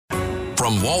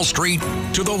From Wall Street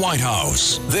to the White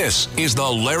House, this is the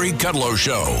Larry Kudlow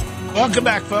Show. Welcome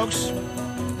back, folks.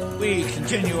 We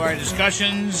continue our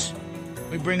discussions.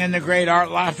 We bring in the great Art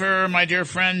Laffer, my dear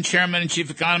friend, chairman and chief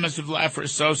economist of Laffer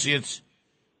Associates,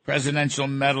 Presidential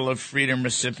Medal of Freedom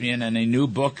recipient, and a new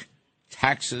book,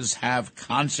 Taxes Have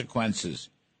Consequences,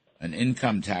 an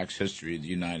income tax history of the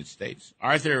United States.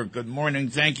 Arthur, good morning.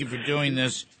 Thank you for doing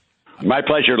this. My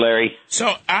pleasure, Larry.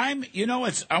 So I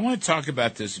want to talk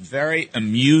about this very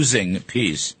amusing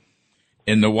piece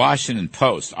in the Washington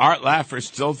Post. Art Laffer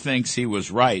still thinks he was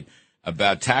right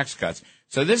about tax cuts.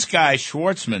 So this guy,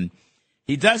 Schwartzman,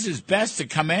 he does his best to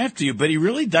come after you, but he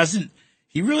really doesn't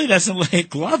lay a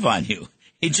glove on you.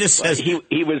 He just says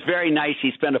he was very nice.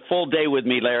 He spent a full day with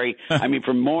me, Larry. I mean,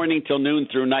 from morning till noon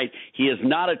through night. He is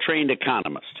not a trained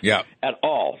economist at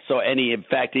all. So, in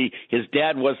fact, his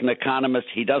dad was an economist.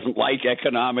 He doesn't like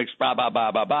economics, blah, blah,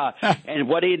 blah, blah, blah. And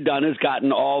what he'd done is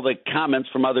gotten all the comments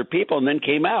from other people and then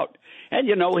came out. And,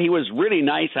 he was really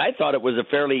nice. I thought it was a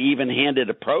fairly even-handed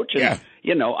approach. And,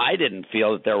 I didn't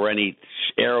feel that there were any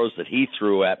arrows that he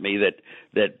threw at me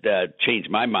that changed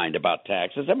my mind about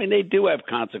taxes. I mean, they do have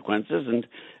consequences. And,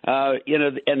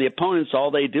 and the opponents,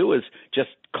 all they do is just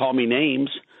call me names.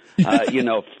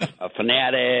 A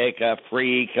fanatic, a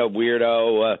freak, a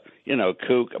weirdo,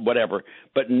 kook, whatever.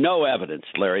 But no evidence,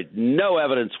 Larry, no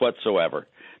evidence whatsoever.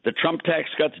 The Trump tax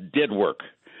cuts did work.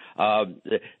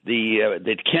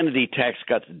 The Kennedy tax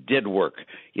cuts did work.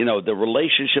 The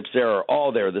relationships there are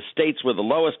all there. The states with the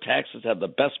lowest taxes have the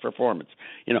best performance.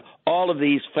 All of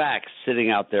these facts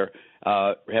sitting out there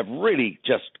have really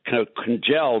just kind of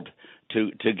congealed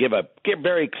to give a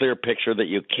very clear picture that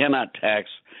you cannot tax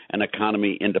an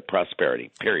economy into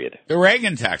prosperity, period. The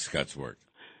Reagan tax cuts worked.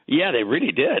 Yeah, they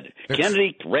really did.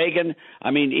 Kennedy, Reagan,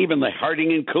 even the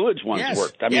Harding and Coolidge ones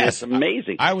worked. It's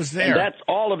amazing. I was there. And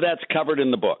all of that's covered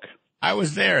in the book. I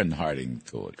was there in Harding and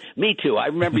Coolidge. Me too. I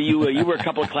remember you. You were a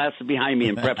couple of classes behind me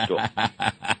in prep school.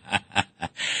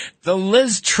 The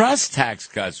Liz Truss tax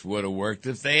cuts would have worked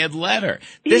if they had let her.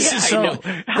 This is so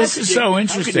interesting.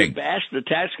 How can you bash the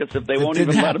tax cuts if they won't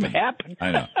even let them happen?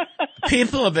 I know.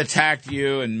 People have attacked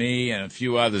you and me and a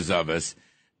few others of us.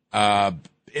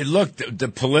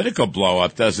 The political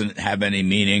blow-up doesn't have any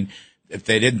meaning if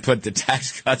they didn't put the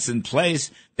tax cuts in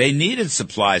place. They needed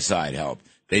supply-side help.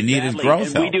 They needed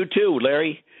growth help. We do too,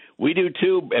 Larry. We do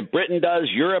too. Britain does.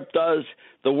 Europe does.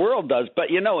 The world does. But,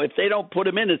 if they don't put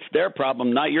them in, it's their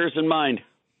problem, not yours and mine.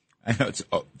 I know it's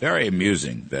very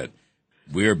amusing that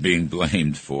we're being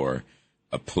blamed for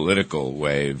a political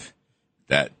wave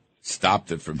that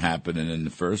stopped it from happening in the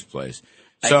first place.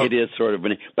 So, it is sort of,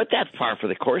 but that's par for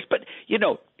the course. But,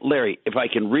 Larry, if I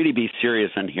can really be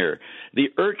serious on here, the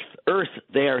earth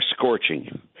they are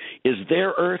scorching is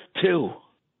their earth too.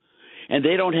 And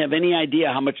they don't have any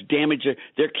idea how much damage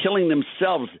they're killing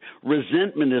themselves.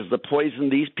 Resentment is the poison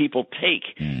these people take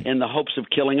in the hopes of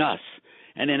killing us.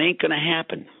 And it ain't going to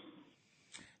happen.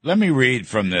 Let me read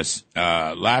from this.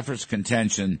 Laffer's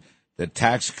contention that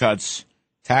tax cuts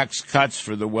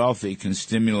for the wealthy can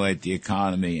stimulate the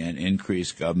economy and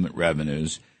increase government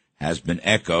revenues has been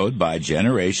echoed by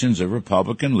generations of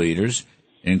Republican leaders,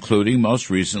 including most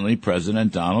recently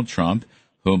President Donald Trump,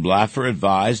 whom Laffer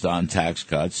advised on tax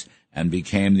cuts and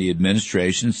became the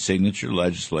administration's signature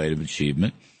legislative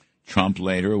achievement. Trump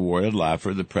later awarded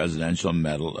Laffer the Presidential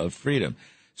Medal of Freedom.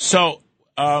 So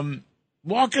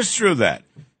walk us through that.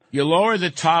 You lower the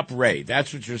top rate.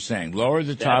 That's what you're saying. Lower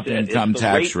the top income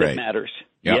tax rate. That matters.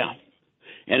 Yep. Yeah.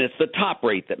 And it's the top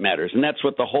rate that matters. And that's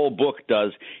what the whole book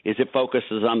does, is it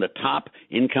focuses on the top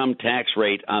income tax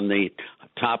rate on the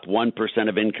top 1%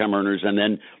 of income earners and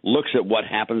then looks at what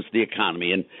happens to the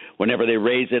economy. And whenever they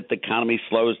raise it, the economy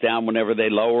slows down. Whenever they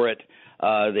lower it,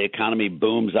 the economy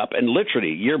booms up. And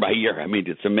literally, year by year,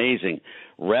 it's amazing.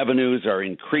 Revenues are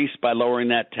increased by lowering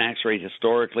that tax rate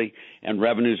historically, and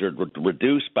revenues are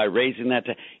reduced by raising that.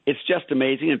 It's just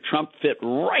amazing. And Trump fit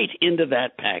right into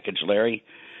that package, Larry.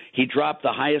 He dropped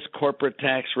the highest corporate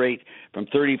tax rate from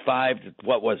 35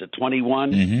 to,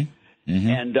 21? Mm-hmm. Mm-hmm.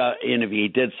 And if he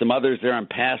did some others there on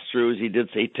pass-throughs, he did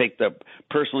say take the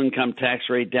personal income tax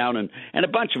rate down and a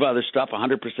bunch of other stuff,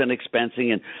 100%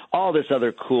 expensing and all this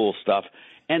other cool stuff.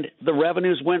 And the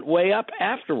revenues went way up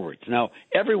afterwards. Now,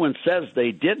 everyone says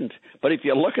they didn't, but if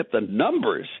you look at the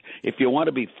numbers, if you want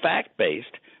to be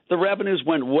fact-based, the revenues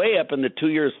went way up in the 2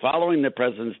 years following the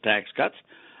president's tax cuts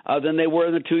than they were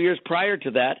in the 2 years prior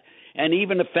to that, and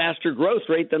even a faster growth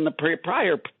rate than the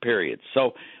prior periods.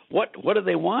 So what do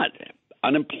they want?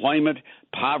 Unemployment,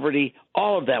 poverty,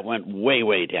 all of that went way,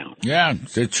 way down. Yeah,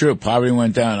 it's true. Poverty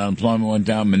went down, unemployment went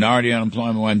down, minority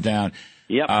unemployment went down.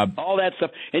 Yep, all that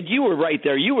stuff. And you were right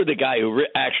there. You were the guy who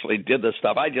actually did the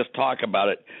stuff. I just talk about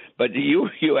it, but you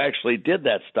actually did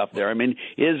that stuff there. I mean,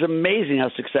 it is amazing how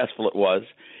successful it was,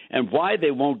 and why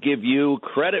they won't give you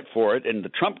credit for it and the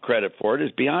Trump credit for it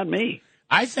is beyond me.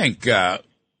 I think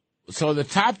so. The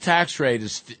top tax rate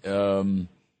is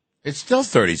it's still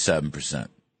 37%.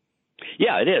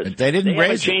 Yeah, it is. They didn't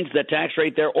raise haven't changed the tax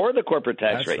rate there or the corporate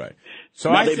tax rate. Right.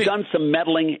 So now, they've done some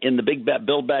meddling in the big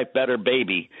Build Back Better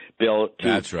baby bill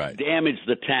to damage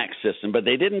the tax system, but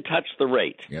they didn't touch the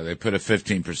rate. Yeah, they put a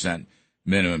 15%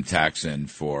 minimum tax in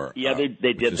for. Yeah, they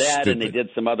did that, and they did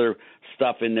some other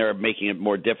stuff in there, making it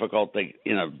more difficult. The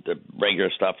regular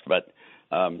stuff, but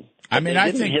I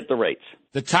think hit the rates.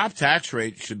 The top tax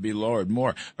rate should be lowered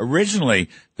more. Originally,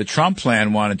 the Trump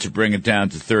plan wanted to bring it down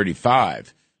to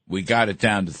 35. We got it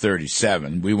down to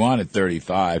 37. We wanted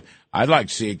 35. I'd like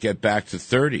to see it get back to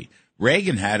 30.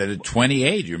 Reagan had it at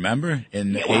 28. You remember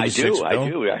in the 86 bill? I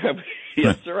do.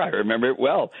 Yes, sir. I remember it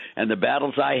well. And the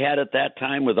battles I had at that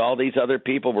time with all these other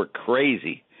people were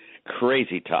crazy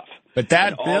tough. But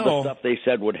that all the stuff they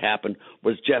said would happen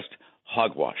was just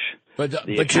hogwash.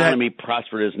 The economy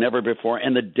prospered as never before,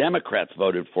 and the Democrats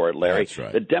voted for it, Larry. That's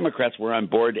right. The Democrats were on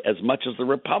board as much as the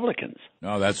Republicans.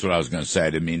 No, that's what I was going to say.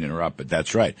 I didn't mean to interrupt, but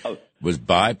that's right. It was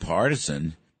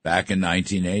bipartisan back in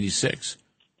 1986.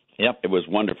 Yep, it was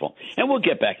wonderful. And we'll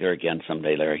get back there again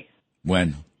someday, Larry.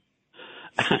 When?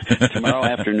 Tomorrow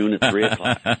afternoon at 3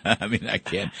 o'clock. I mean, I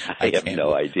have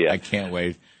no idea. I can't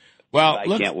wait. Well, I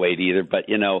can't wait either, but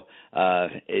it's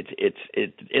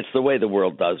the way the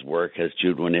world does work, as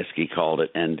Jude Wanniski called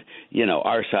it, and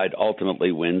our side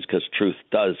ultimately wins because truth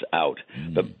does out.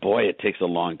 But boy, it takes a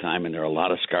long time, and there are a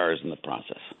lot of scars in the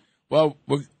process. Well,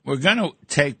 we're going to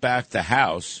take back the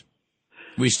House.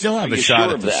 We still have a shot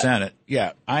at the Senate.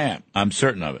 Yeah, I am. I'm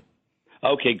certain of it.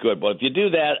 Okay, good. Well, if you do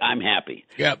that, I'm happy.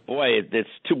 Yep. Boy, it's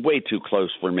way too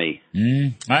close for me.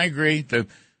 I agree.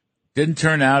 Didn't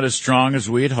turn out as strong as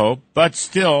we had hoped, but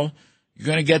still, you're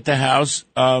going to get the House.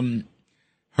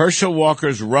 Herschel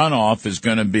Walker's runoff is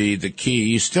going to be the key.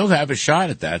 You still have a shot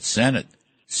at that Senate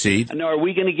seat. No, are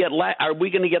we going to get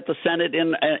the Senate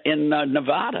in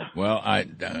Nevada? Well,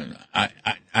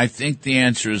 I think the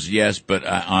answer is yes, but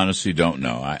I honestly don't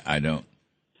know. I don't.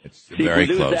 It's very close.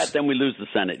 If we lose that, then we lose the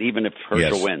Senate, even if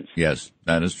Herschel wins. Yes,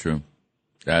 that is true.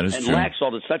 That is true. And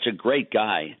Laxalt is such a great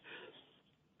guy.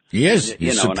 He is.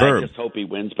 He's superb. And I just hope he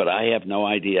wins, but I have no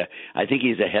idea. I think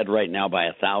he's ahead right now by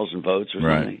 1,000 votes or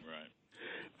something. Right.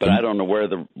 But I don't know where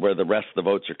the rest of the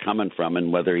votes are coming from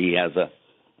and whether he has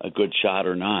a good shot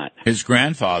or not. His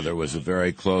grandfather was a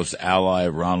very close ally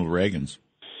of Ronald Reagan's.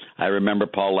 I remember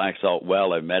Paul Laxalt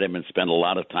well. I met him and spent a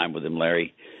lot of time with him,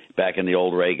 Larry, back in the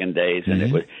old Reagan days. And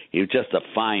he was just a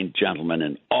fine gentleman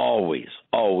and always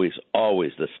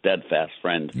the steadfast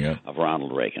friend of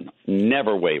Ronald Reagan.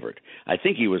 Never wavered. I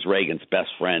think he was Reagan's best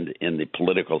friend in the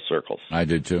political circles. I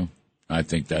did, too. I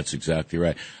think that's exactly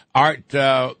right. Art,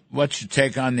 what's your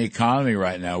take on the economy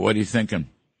right now? What are you thinking?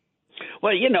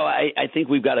 Well, I think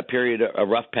we've got a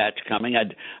rough patch coming.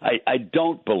 I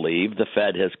don't believe the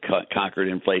Fed has conquered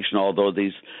inflation, although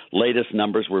these latest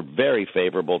numbers were very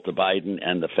favorable to Biden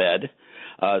and the Fed.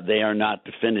 They are not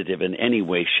definitive in any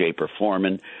way, shape, or form.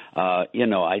 And,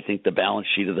 I think the balance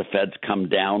sheet of the Fed's come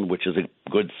down, which is a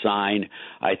good sign.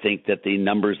 I think that the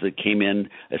numbers that came in,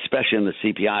 especially in the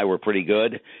CPI, were pretty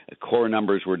good. Core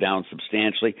numbers were down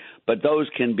substantially. But those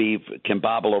can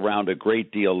bobble around a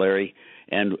great deal, Larry,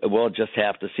 and we'll just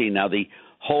have to see. Now, the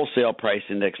wholesale price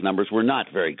index numbers were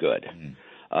not very good.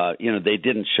 They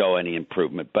didn't show any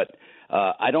improvement. But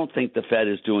I don't think the Fed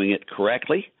is doing it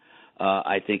correctly.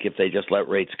 I think if they just let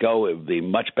rates go, it would be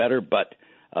much better, but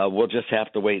we'll just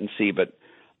have to wait and see. But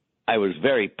I was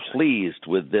very pleased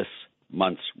with this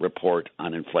month's report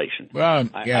on inflation. Well,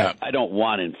 yeah. I don't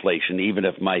want inflation, even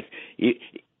if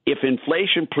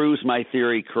inflation proves my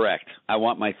theory correct, I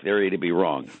want my theory to be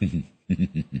wrong.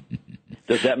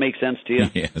 Does that make sense to you?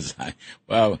 Yes.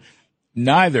 Well,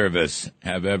 neither of us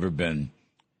have ever been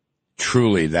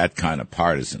truly that kind of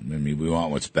partisan. I mean, we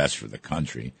want what's best for the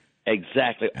country.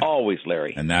 Exactly. Always,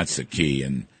 Larry. And that's the key.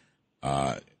 And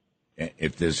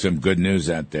if there's some good news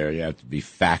out there, you have to be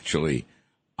factually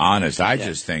honest. I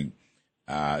just think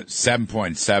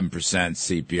 7.7%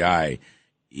 CPI,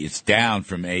 it's down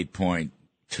from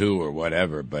 8.2 or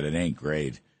whatever, but it ain't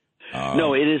great.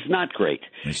 No, it is not great.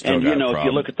 And, if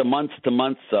you look at the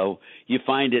month-to-month, though, you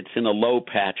find it's in a low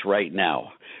patch right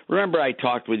now. Remember I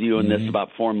talked with you on this about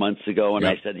 4 months ago, and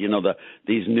I said,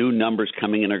 these new numbers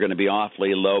coming in are going to be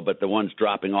awfully low, but the ones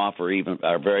dropping off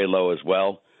are very low as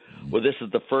well. Well, this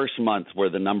is the first month where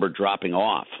the number dropping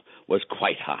off was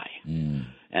quite high.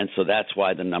 And so that's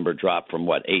why the number dropped from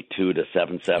 8.2 to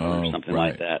 7.7 or something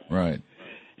like that. Right.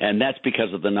 And that's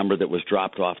because of the number that was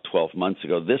dropped off 12 months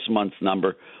ago. This month's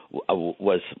number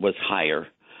was higher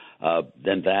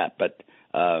than that, but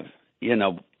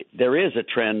there is a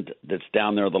trend that's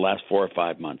down there the last 4 or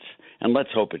 5 months, and let's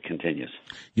hope it continues.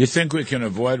 You think we can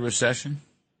avoid recession?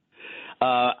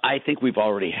 I think we've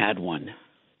already had one.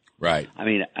 Right. I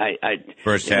mean,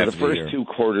 first half the first two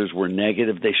quarters were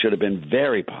negative. They should have been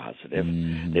very positive.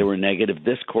 Mm-hmm. They were negative.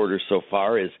 This quarter so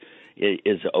far is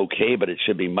okay, but it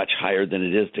should be much higher than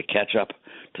it is to catch up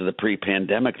to the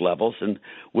pre-pandemic levels. And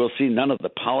we'll see. None of the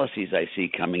policies I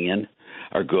see coming in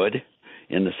are good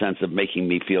in the sense of making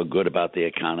me feel good about the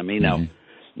economy. Mm-hmm. Now,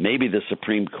 maybe the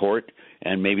Supreme Court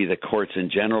and maybe the courts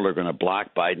in general are going to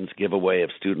block Biden's giveaway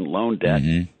of student loan debt.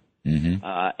 Mm-hmm. Mm-hmm.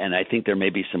 And I think there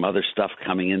may be some other stuff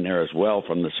coming in there as well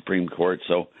from the Supreme Court.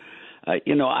 So,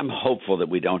 I'm hopeful that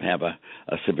we don't have a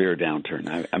severe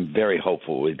downturn. I'm very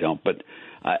hopeful we don't, but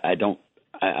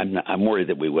I'm worried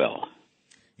that we will.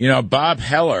 Bob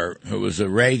Heller, who was a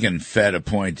Reagan Fed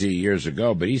appointee years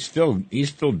ago, but he's still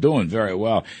doing very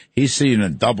well. He's seeing a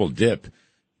double dip.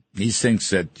 He thinks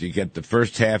that you get the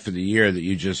first half of the year that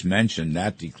you just mentioned,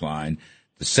 that decline.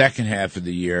 The second half of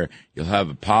the year, you'll have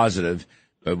a positive.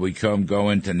 But we go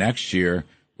into next year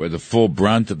where the full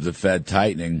brunt of the Fed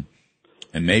tightening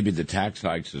and maybe the tax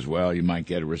hikes as well, you might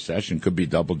get a recession. Could be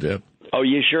double dip. Oh,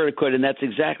 you sure it could. And that's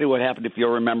exactly what happened, if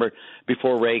you'll remember,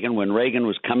 before Reagan. When Reagan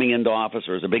was coming into office,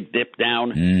 there was a big dip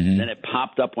down. Mm-hmm. Then it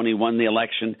popped up when he won the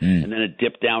election, and then it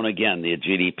dipped down again, the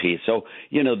GDP. So,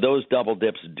 those double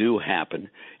dips do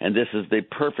happen. And this is the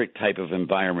perfect type of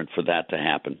environment for that to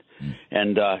happen.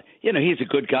 And, he's a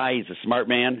good guy. He's a smart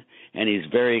man. And he's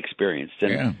very experienced,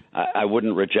 and I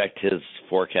wouldn't reject his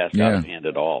forecast out of hand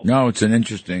at all. No, it's an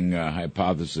interesting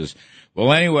hypothesis.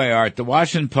 Well, anyway, Art, the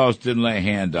Washington Post didn't lay a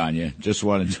hand on you. Just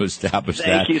wanted to establish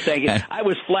that. Thank you. I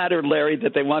was flattered, Larry,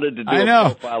 that they wanted to do a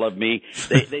profile of me.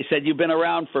 They said, you've been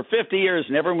around for 50 years,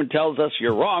 and everyone tells us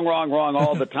you're wrong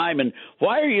all the time, and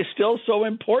why are you still so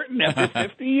important after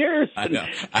 50 years? I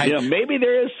know. Maybe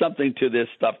there is something to this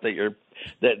stuff that you're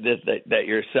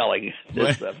selling.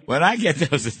 When I get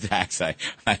those attacks,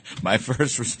 my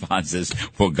first response is,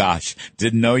 well, gosh,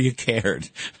 didn't know you cared.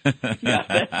 Yeah,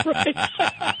 that's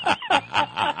right.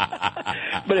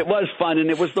 But it was fun, and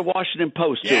it was the Washington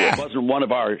Post, too. Yeah. It wasn't one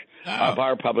of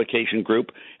our publication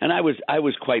group, and I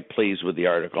was quite pleased with the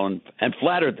article and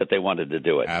flattered that they wanted to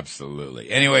do it. Absolutely.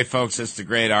 Anyway, folks, it's the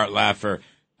great Art Laffer.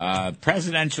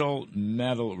 Presidential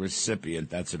medal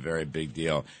recipient. That's a very big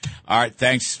deal. All right.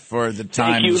 Thanks for the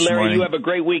time. Thank you, this Larry. morning. You have a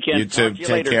great weekend. You too. Take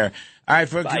later. Care. All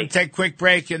right. We're going to take a quick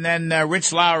break, and then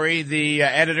Rich Lowry, the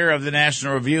editor of the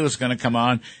National Review, is going to come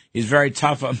on. He's very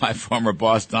tough on my former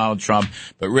boss, Donald Trump,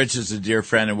 but Rich is a dear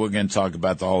friend, and we're going to talk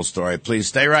about the whole story. Please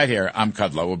stay right here. I'm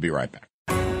Kudlow. We'll be right back.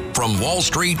 From Wall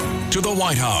Street to the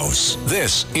White House,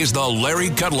 this is the Larry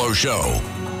Kudlow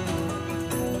Show.